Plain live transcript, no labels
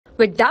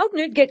With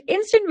Doubtnut, get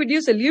instant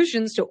video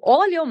solutions to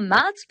all your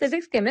maths,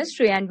 physics,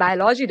 chemistry, and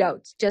biology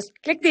doubts. Just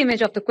click the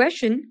image of the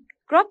question,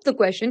 crop the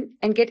question,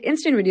 and get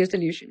instant video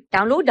solution.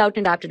 Download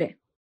Doubtnut app today.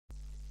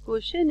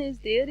 Question is,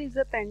 there is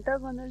a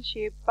pentagonal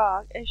shaped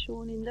park as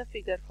shown in the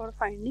figure. For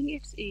finding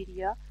its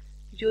area,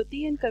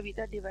 Jyoti and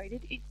Kavita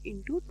divided it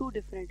into two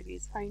different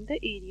ways. Find the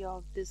area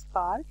of this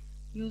park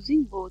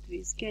using both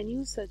ways. Can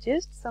you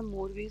suggest some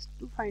more ways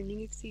to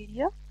finding its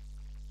area?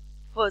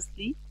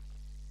 Firstly,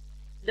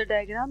 the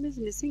diagram is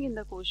missing in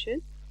the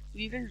question.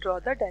 We will draw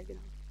the diagram.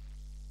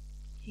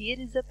 Here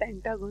is a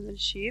pentagonal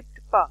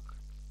shaped park.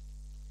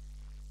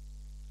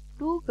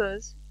 Two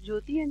girls,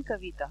 Jyoti and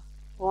Kavita,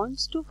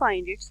 wants to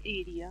find its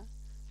area,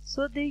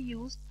 so they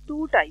use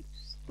two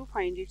types to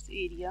find its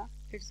area.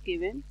 It's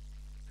given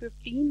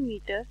 15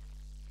 meter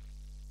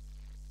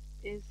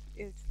is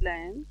its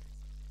length,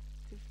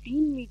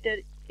 15 meter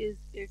is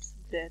its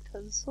breadth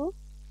also,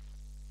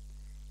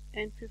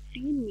 and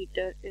 15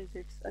 meter is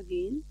its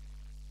again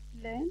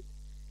length,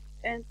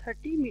 and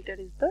 30 meter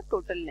is the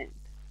total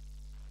length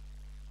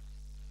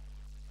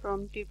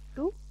from tip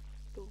to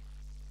toe.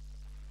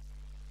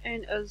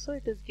 And also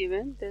it is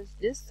given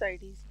this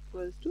side is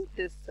equals to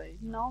this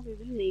side. Now we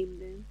will name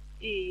them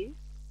A,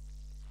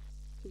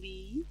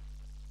 B,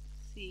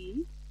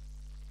 C,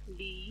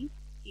 D,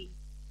 E.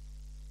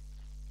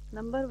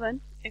 Number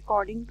 1,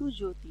 according to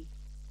Jyoti.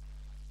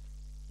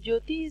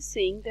 Jyoti is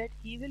saying that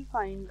he will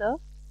find the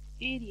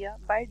area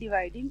by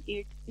dividing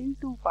it in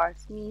two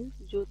parts, means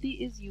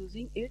Jyoti is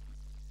using it.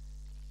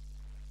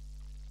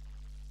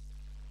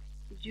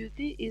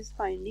 Jyoti is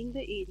finding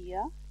the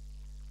area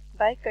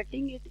by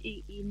cutting it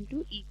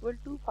into equal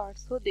two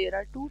parts. So there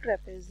are two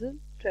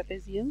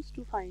trapeziums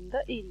to find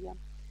the area.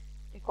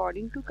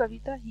 According to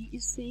Kavita, he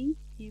is saying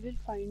he will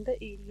find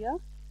the area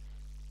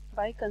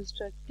by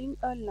constructing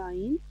a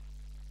line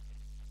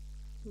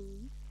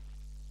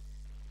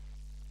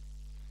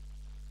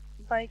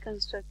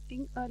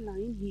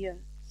here.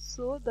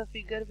 So the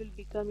figure will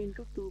become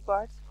into two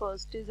parts.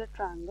 First is a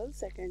triangle,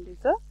 second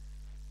is a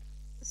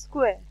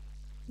square.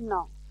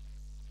 Now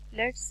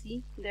let's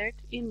see that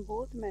in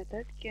both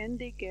methods can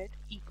they get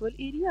equal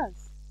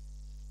areas.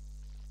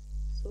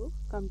 So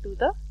come to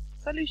the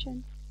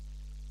solution.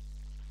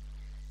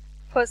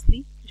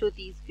 Firstly,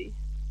 Jyoti's way.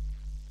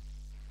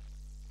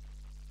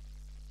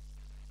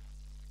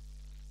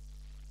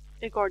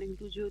 According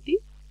to Jyoti,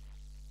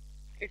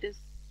 it is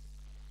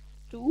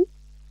two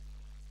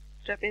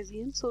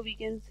trapezium, so we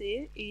can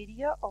say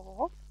area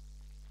of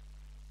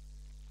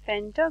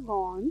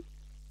pentagon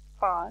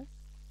park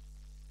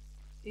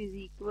is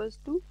equals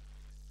to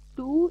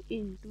 2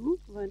 into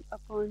 1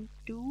 upon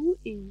 2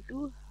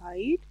 into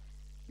height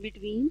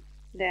between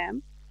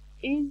them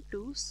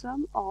into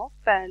sum of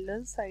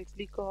parallel sides,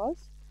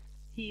 because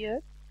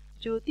here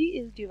Jyoti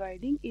is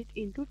dividing it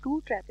into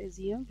two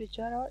trapezium which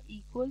are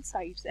equal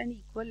sides and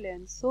equal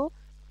length. So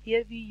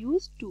here we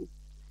use 2,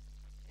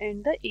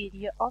 and the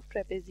area of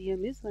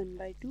trapezium is 1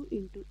 by 2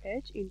 into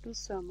h into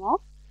sum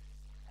of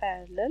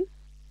parallel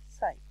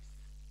sides.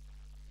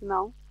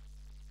 Now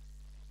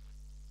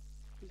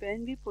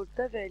when we put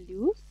the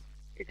values,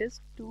 it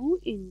is 2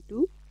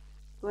 into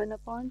 1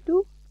 upon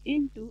 2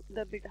 into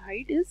the bit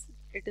height is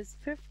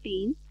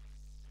 15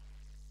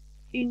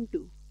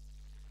 into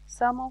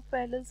sum of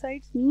parallel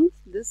sides, means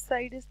this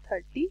side is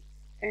 30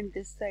 and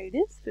this side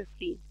is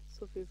 15.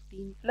 So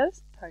 15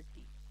 plus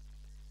 30.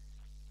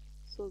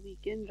 So we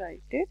can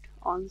write it.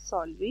 On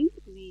solving,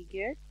 we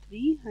get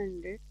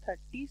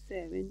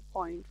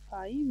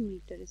 337.5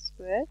 meter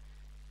square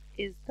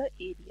is the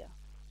area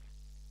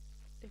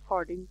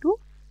according to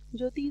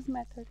Jyoti's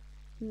method.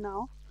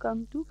 Now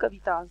come to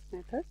Kavita's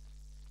method.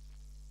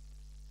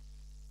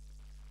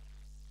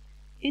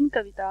 In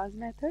Kavita's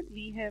method,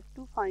 we have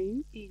to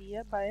find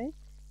area by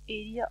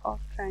area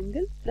of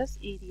triangle plus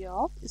area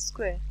of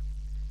square.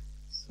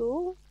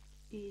 So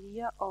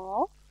area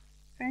of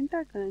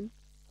pentagon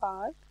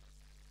park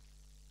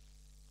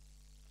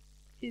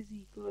is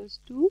equals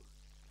to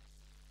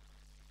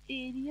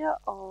area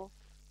of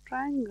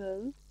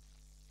triangle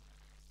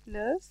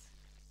plus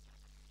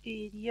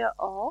area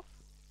of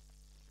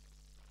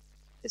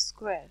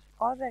square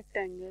or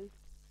rectangle.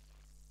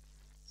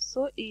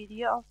 So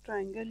area of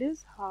triangle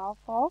is half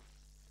of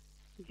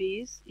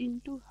base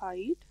into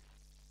height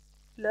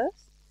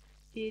plus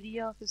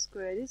area of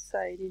square is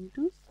side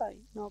into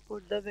side. Now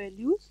put the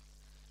values.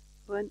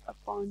 1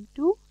 upon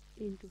 2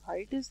 into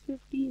height is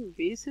 15,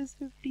 base is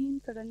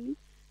 15 suddenly,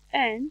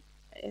 and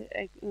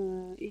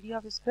area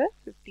of square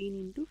 15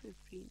 into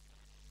 15.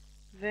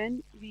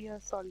 When we are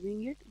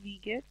solving it, we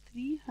get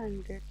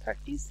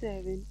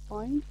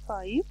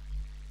 337.5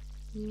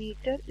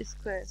 meter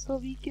square. So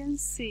we can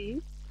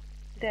say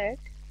that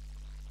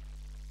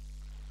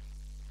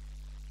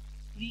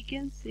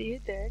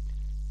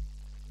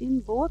in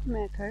both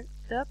methods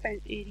the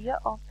area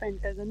of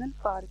pentagonal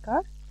park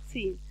are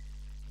same.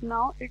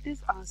 Now it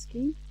is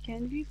asking,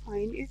 can we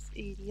find its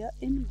area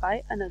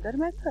by another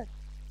method?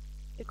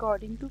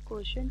 According to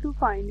question, to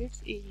find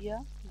its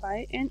area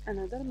by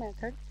another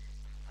method,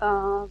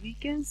 we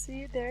can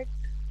say that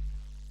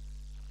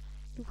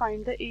to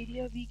find the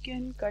area, we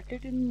can cut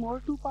it in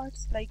more two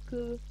parts, like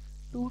two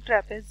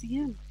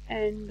trapezium,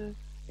 and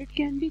it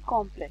can be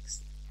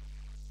complex.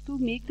 To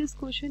make this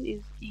question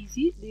is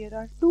easy, there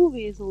are two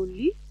ways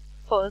only.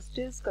 First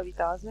is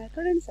Kavita's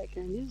method and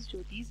second is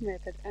Jyoti's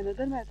method.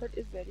 Another method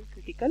is very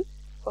critical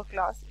for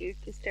class 8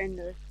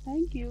 standard.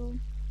 Thank you.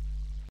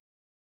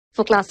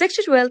 For class 6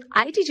 to 12,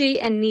 IIT JEE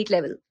and NEET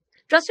level.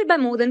 Trusted by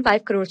more than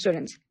 5 crore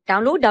students.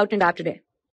 Download Doubtnut app today.